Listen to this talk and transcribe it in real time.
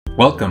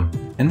Welcome!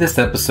 In this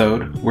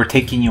episode, we're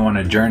taking you on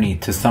a journey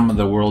to some of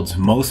the world's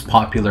most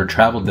popular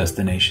travel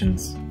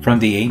destinations, from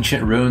the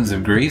ancient ruins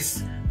of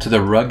Greece to the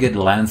rugged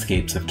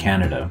landscapes of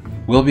Canada.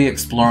 We'll be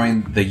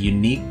exploring the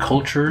unique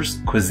cultures,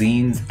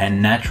 cuisines,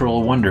 and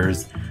natural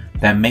wonders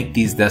that make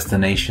these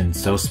destinations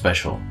so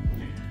special.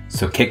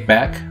 So kick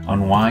back,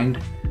 unwind,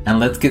 and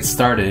let's get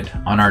started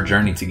on our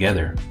journey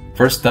together.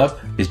 First up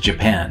is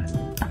Japan,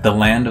 the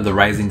land of the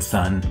rising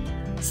sun,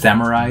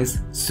 samurais,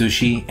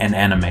 sushi, and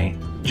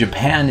anime.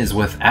 Japan is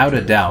without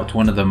a doubt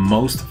one of the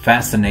most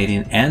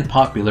fascinating and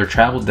popular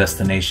travel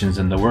destinations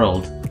in the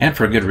world, and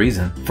for good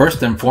reason.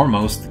 First and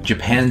foremost,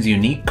 Japan's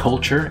unique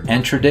culture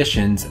and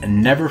traditions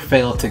never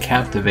fail to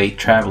captivate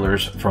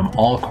travelers from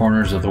all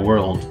corners of the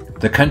world.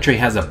 The country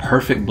has a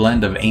perfect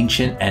blend of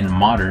ancient and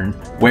modern,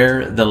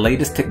 where the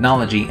latest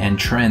technology and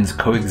trends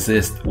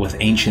coexist with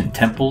ancient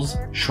temples,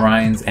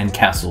 shrines, and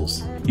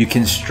castles. You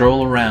can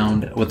stroll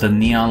around with the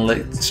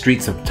neon-lit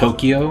streets of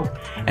Tokyo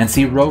and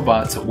see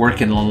robots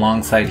working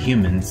alongside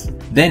humans.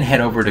 Then head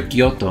over to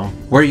Kyoto,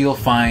 where you'll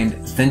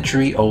find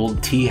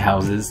century-old tea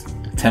houses,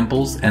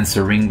 temples, and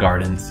serene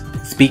gardens.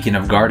 Speaking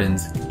of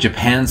gardens,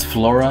 Japan's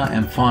flora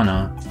and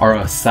fauna are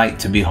a sight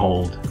to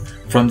behold.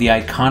 From the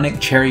iconic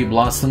cherry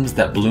blossoms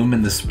that bloom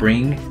in the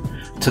spring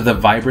to the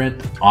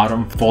vibrant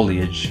autumn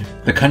foliage,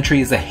 the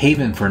country is a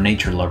haven for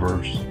nature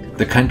lovers.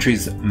 The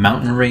country's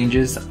mountain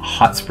ranges,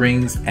 hot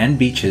springs, and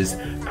beaches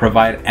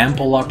provide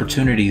ample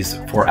opportunities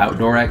for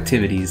outdoor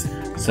activities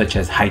such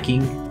as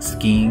hiking,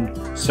 skiing,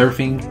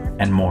 surfing,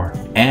 and more.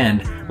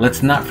 And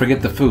let's not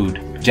forget the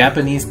food.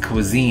 Japanese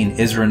cuisine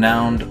is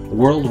renowned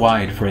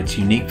worldwide for its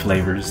unique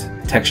flavors,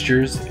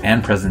 textures,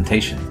 and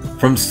presentation.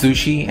 From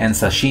sushi and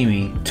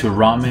sashimi to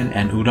ramen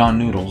and udon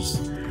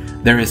noodles,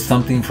 there is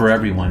something for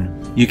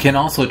everyone. You can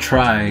also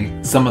try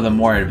some of the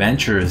more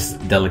adventurous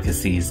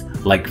delicacies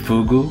like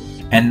fugu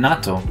and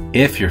natto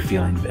if you're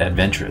feeling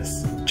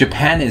adventurous.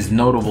 Japan is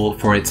notable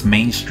for its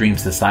mainstream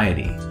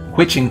society,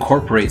 which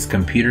incorporates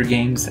computer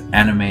games,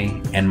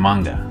 anime, and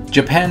manga.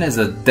 Japan is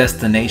a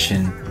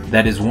destination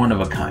that is one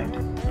of a kind,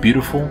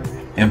 beautiful,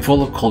 and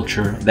full of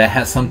culture that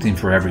has something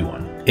for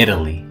everyone.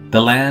 Italy,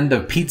 the land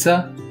of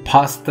pizza,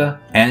 pasta,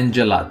 and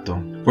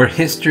gelato, where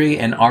history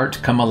and art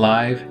come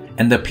alive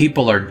and the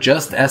people are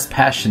just as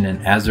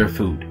passionate as their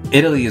food.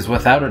 Italy is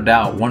without a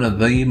doubt one of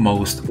the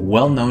most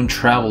well-known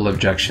travel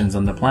attractions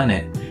on the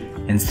planet,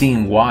 and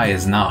seeing why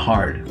is not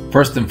hard.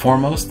 First and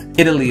foremost,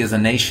 Italy is a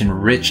nation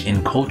rich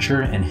in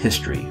culture and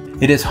history.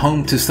 It is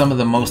home to some of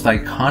the most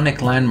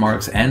iconic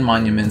landmarks and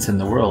monuments in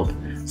the world,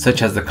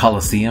 such as the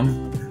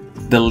Colosseum,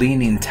 the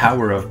Leaning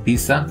Tower of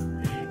Pisa,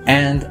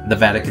 and the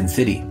Vatican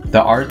City.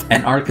 The art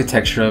and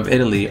architecture of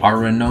Italy are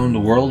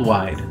renowned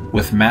worldwide,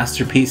 with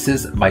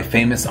masterpieces by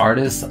famous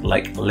artists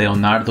like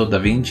Leonardo da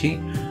Vinci,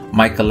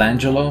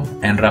 Michelangelo,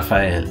 and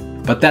Raphael.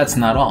 But that's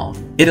not all.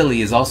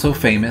 Italy is also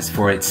famous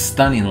for its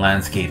stunning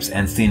landscapes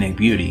and scenic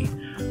beauty,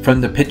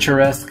 from the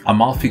picturesque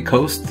Amalfi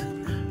Coast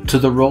to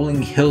the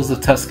rolling hills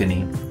of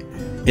Tuscany.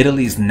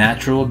 Italy's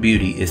natural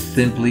beauty is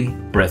simply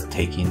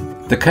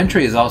breathtaking. The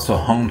country is also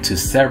home to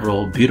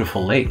several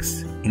beautiful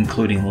lakes,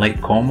 including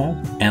Lake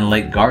Como and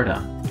Lake Garda,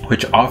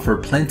 which offer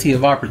plenty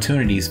of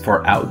opportunities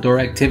for outdoor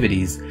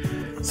activities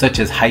such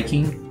as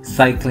hiking,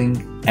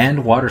 cycling,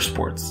 and water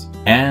sports.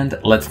 And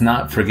let's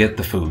not forget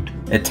the food.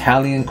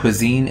 Italian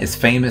cuisine is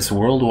famous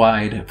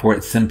worldwide for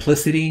its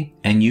simplicity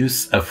and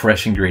use of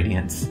fresh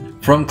ingredients.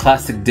 From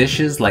classic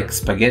dishes like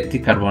spaghetti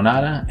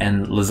carbonara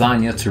and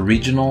lasagna to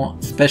regional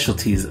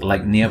specialties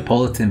like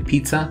Neapolitan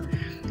pizza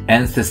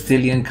and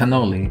Sicilian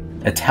cannoli,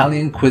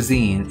 Italian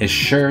cuisine is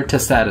sure to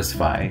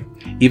satisfy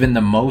even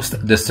the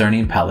most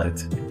discerning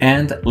palate.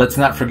 And let's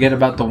not forget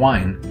about the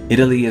wine.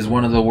 Italy is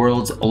one of the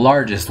world's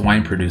largest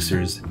wine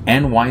producers,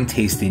 and wine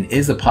tasting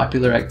is a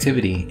popular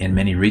activity in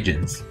many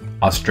regions.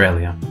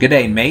 Australia.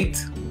 G'day,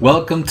 mate!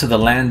 Welcome to the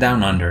land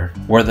down under,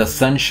 where the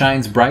sun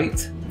shines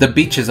bright, the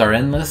beaches are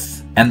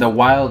endless, and the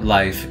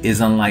wildlife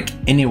is unlike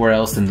anywhere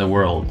else in the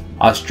world.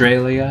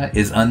 Australia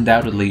is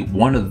undoubtedly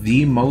one of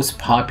the most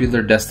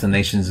popular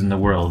destinations in the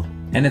world,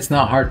 and it's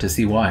not hard to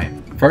see why.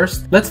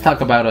 First, let's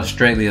talk about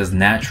Australia's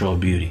natural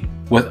beauty.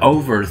 With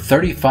over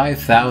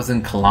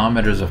 35,000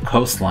 kilometers of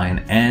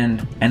coastline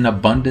and an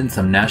abundance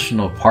of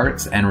national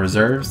parks and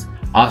reserves,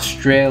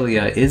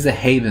 Australia is a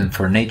haven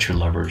for nature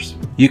lovers.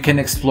 You can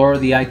explore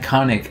the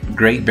iconic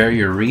Great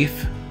Barrier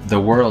Reef,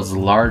 the world's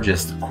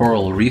largest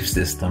coral reef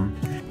system,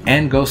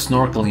 and go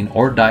snorkeling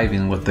or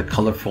diving with the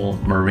colorful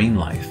marine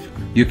life.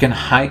 You can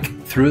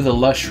hike through the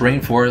lush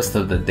rainforest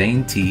of the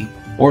Dainty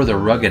or the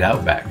rugged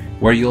outback,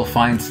 where you'll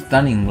find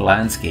stunning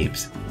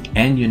landscapes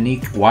and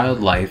unique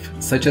wildlife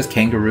such as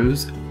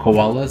kangaroos,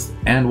 koalas,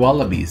 and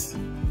wallabies.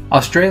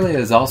 Australia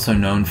is also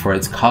known for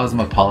its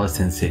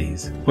cosmopolitan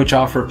cities, which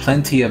offer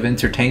plenty of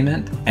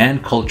entertainment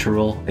and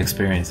cultural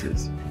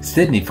experiences.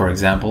 Sydney, for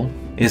example,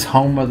 is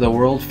home of the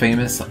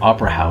world-famous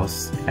Opera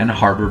House and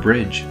Harbour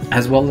Bridge,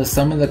 as well as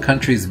some of the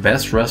country's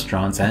best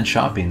restaurants and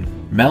shopping.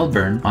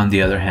 Melbourne, on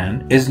the other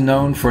hand, is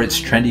known for its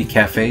trendy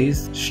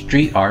cafes,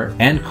 street art,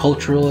 and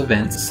cultural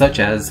events such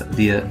as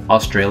the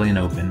Australian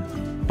Open.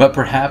 But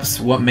perhaps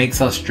what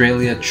makes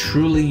Australia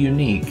truly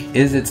unique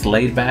is its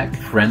laid-back,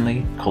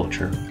 friendly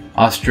culture.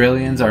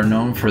 Australians are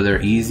known for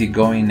their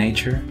easygoing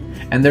nature,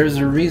 and there's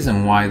a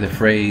reason why the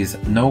phrase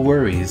 "no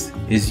worries"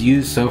 is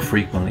used so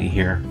frequently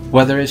here.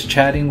 Whether it's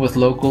chatting with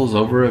locals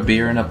over a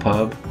beer in a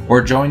pub,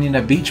 or joining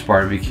a beach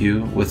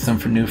barbecue with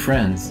some new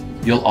friends,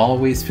 you'll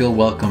always feel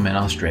welcome in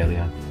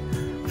Australia.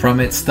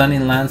 From its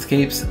stunning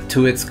landscapes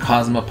to its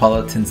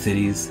cosmopolitan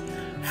cities,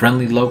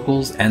 friendly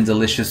locals and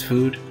delicious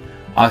food,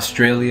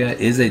 Australia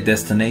is a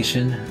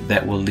destination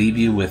that will leave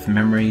you with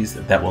memories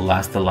that will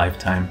last a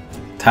lifetime.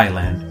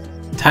 Thailand.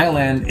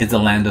 Thailand is a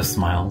land of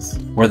smiles,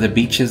 where the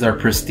beaches are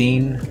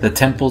pristine, the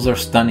temples are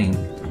stunning,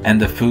 and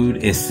the food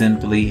is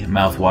simply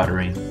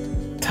mouth-watering.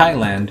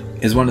 Thailand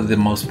is one of the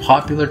most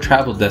popular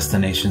travel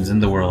destinations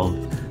in the world.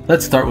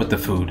 Let's start with the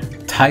food.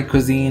 Thai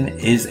cuisine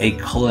is a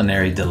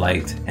culinary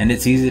delight, and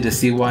it's easy to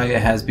see why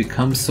it has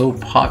become so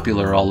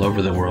popular all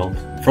over the world.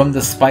 From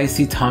the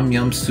spicy tom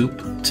yum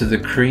soup to the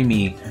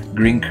creamy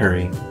green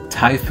curry,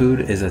 Thai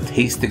food is a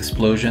taste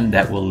explosion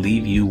that will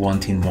leave you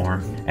wanting more.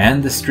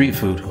 And the street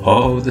food,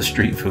 oh the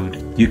street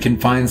food. You can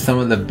find some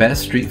of the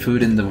best street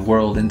food in the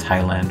world in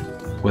Thailand,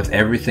 with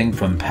everything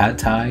from pad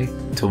thai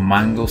to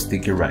mango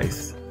sticky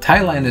rice.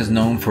 Thailand is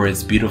known for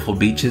its beautiful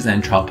beaches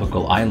and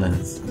tropical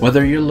islands.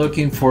 Whether you're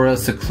looking for a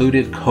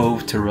secluded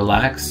cove to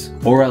relax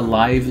or a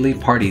lively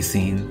party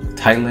scene,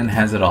 Thailand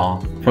has it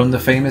all. From the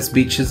famous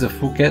beaches of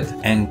Phuket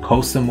and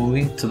Koh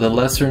Samui to the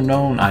lesser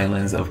known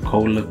islands of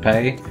Koh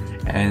Lipai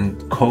and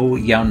Koh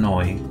Yao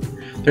Noi.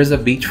 There's a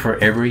beach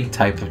for every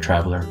type of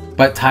traveler.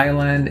 But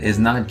Thailand is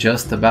not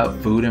just about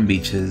food and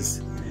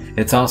beaches.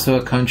 It's also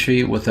a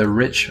country with a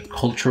rich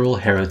cultural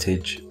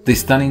heritage. The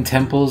stunning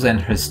temples and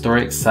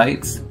historic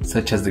sites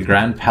such as the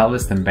Grand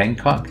Palace in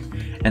Bangkok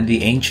and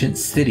the ancient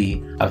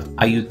city of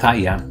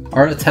Ayutthaya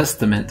are a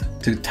testament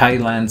to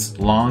Thailand's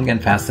long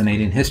and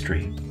fascinating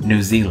history.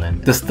 New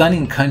Zealand. The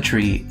stunning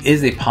country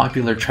is a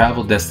popular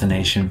travel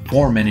destination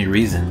for many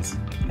reasons.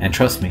 And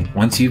trust me,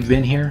 once you've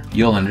been here,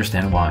 you'll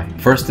understand why.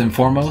 First and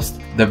foremost,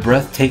 the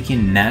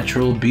breathtaking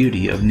natural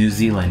beauty of New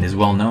Zealand is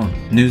well known.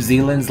 New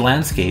Zealand's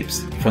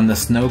landscapes, from the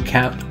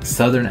snow-capped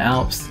southern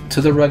Alps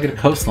to the rugged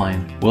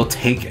coastline, will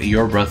take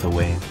your breath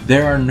away.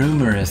 There are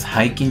numerous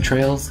hiking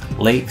trails,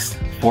 lakes,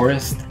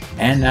 forests,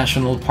 and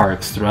national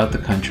parks throughout the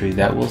country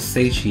that will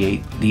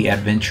satiate the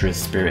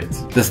adventurous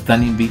spirits. The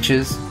stunning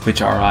beaches,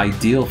 which are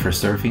ideal for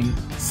surfing,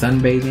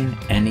 sunbathing,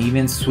 and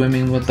even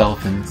swimming with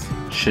dolphins,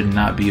 should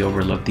not be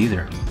overlooked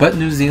either. But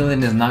New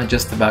Zealand is not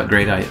just about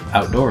great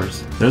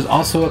outdoors. There's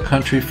also a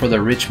country for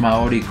the rich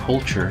Maori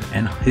culture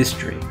and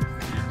history.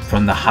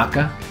 From the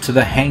haka to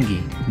the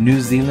hangi, New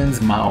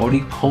Zealand's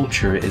Maori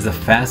culture is a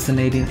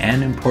fascinating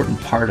and important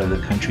part of the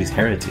country's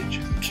heritage.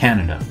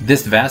 Canada.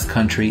 This vast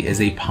country is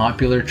a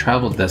popular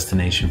travel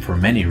destination for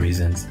many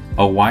reasons.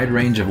 A wide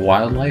range of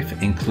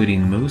wildlife,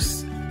 including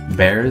moose,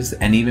 bears,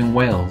 and even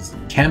whales,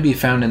 can be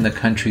found in the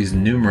country's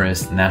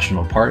numerous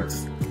national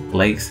parks,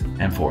 lakes,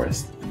 and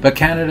forests. But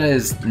Canada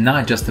is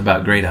not just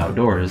about great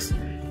outdoors.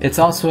 It's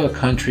also a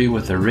country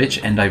with a rich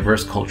and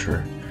diverse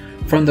culture.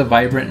 From the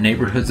vibrant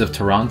neighborhoods of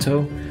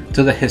Toronto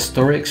to the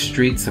historic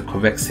streets of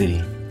Quebec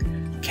City,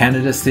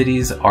 Canada's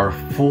cities are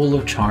full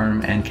of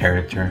charm and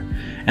character.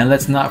 And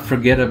let's not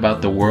forget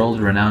about the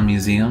world-renowned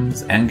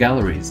museums and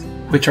galleries,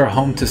 which are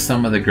home to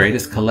some of the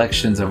greatest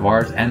collections of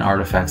art and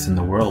artifacts in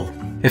the world.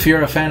 If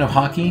you're a fan of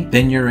hockey,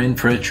 then you're in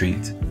for a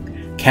treat.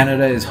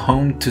 Canada is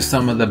home to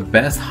some of the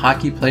best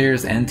hockey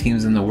players and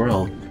teams in the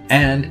world.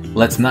 And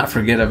let's not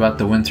forget about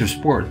the winter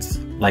sports,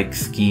 like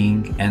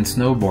skiing and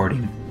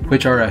snowboarding,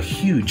 which are a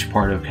huge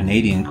part of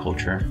Canadian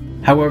culture.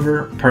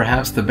 However,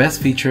 perhaps the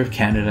best feature of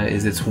Canada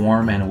is its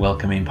warm and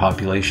welcoming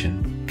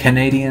population.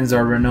 Canadians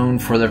are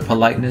renowned for their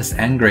politeness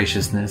and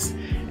graciousness,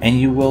 and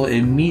you will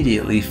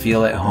immediately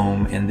feel at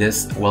home in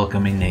this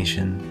welcoming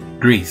nation.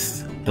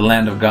 Greece, the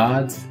land of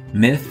gods,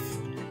 myths,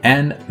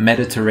 and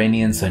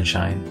Mediterranean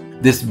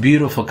sunshine. This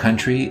beautiful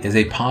country is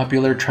a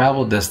popular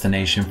travel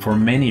destination for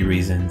many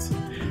reasons,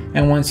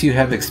 and once you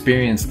have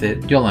experienced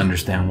it, you'll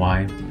understand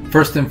why.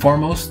 First and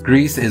foremost,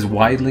 Greece is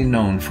widely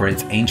known for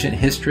its ancient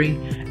history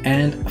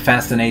and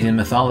fascinating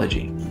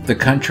mythology. The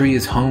country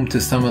is home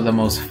to some of the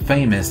most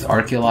famous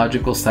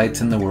archaeological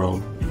sites in the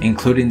world,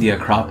 including the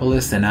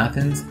Acropolis in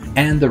Athens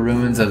and the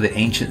ruins of the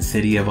ancient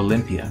city of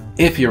Olympia.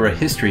 If you're a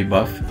history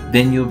buff,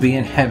 then you'll be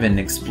in heaven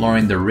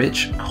exploring the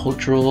rich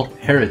cultural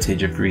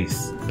heritage of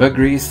Greece. But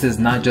Greece is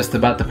not just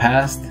about the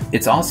past,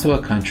 it's also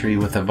a country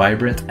with a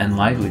vibrant and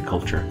lively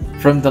culture.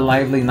 From the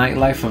lively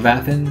nightlife of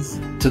Athens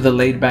to the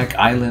laid-back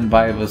island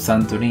vibe of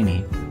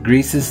Santorini,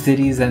 Greece's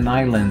cities and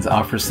islands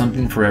offer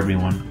something for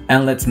everyone.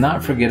 And let's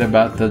not forget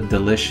about the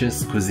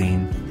delicious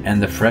cuisine and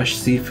the fresh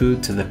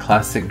seafood to the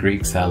classic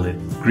Greek salad.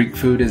 Greek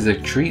food is a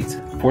treat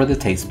for the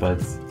taste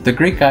buds. The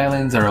Greek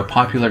islands are a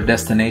popular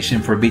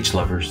destination for beach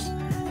lovers,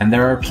 and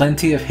there are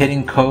plenty of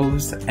hidden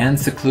coves and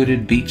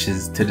secluded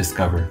beaches to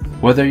discover.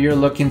 Whether you're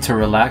looking to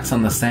relax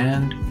on the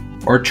sand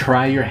or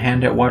try your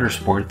hand at water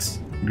sports,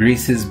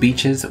 Greece's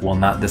beaches will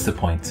not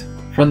disappoint.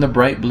 From the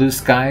bright blue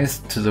skies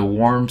to the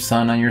warm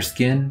sun on your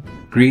skin,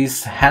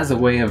 Greece has a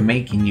way of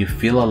making you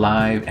feel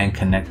alive and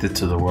connected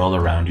to the world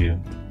around you.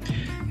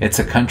 It's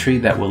a country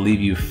that will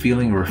leave you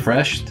feeling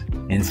refreshed,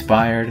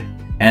 inspired,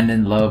 and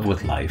in love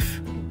with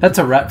life. That's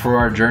a wrap for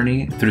our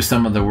journey through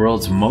some of the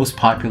world's most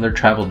popular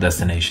travel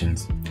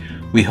destinations.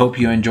 We hope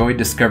you enjoyed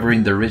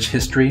discovering the rich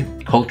history,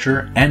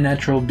 culture, and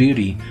natural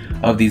beauty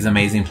of these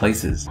amazing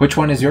places. Which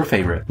one is your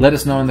favorite? Let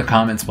us know in the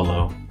comments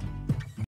below.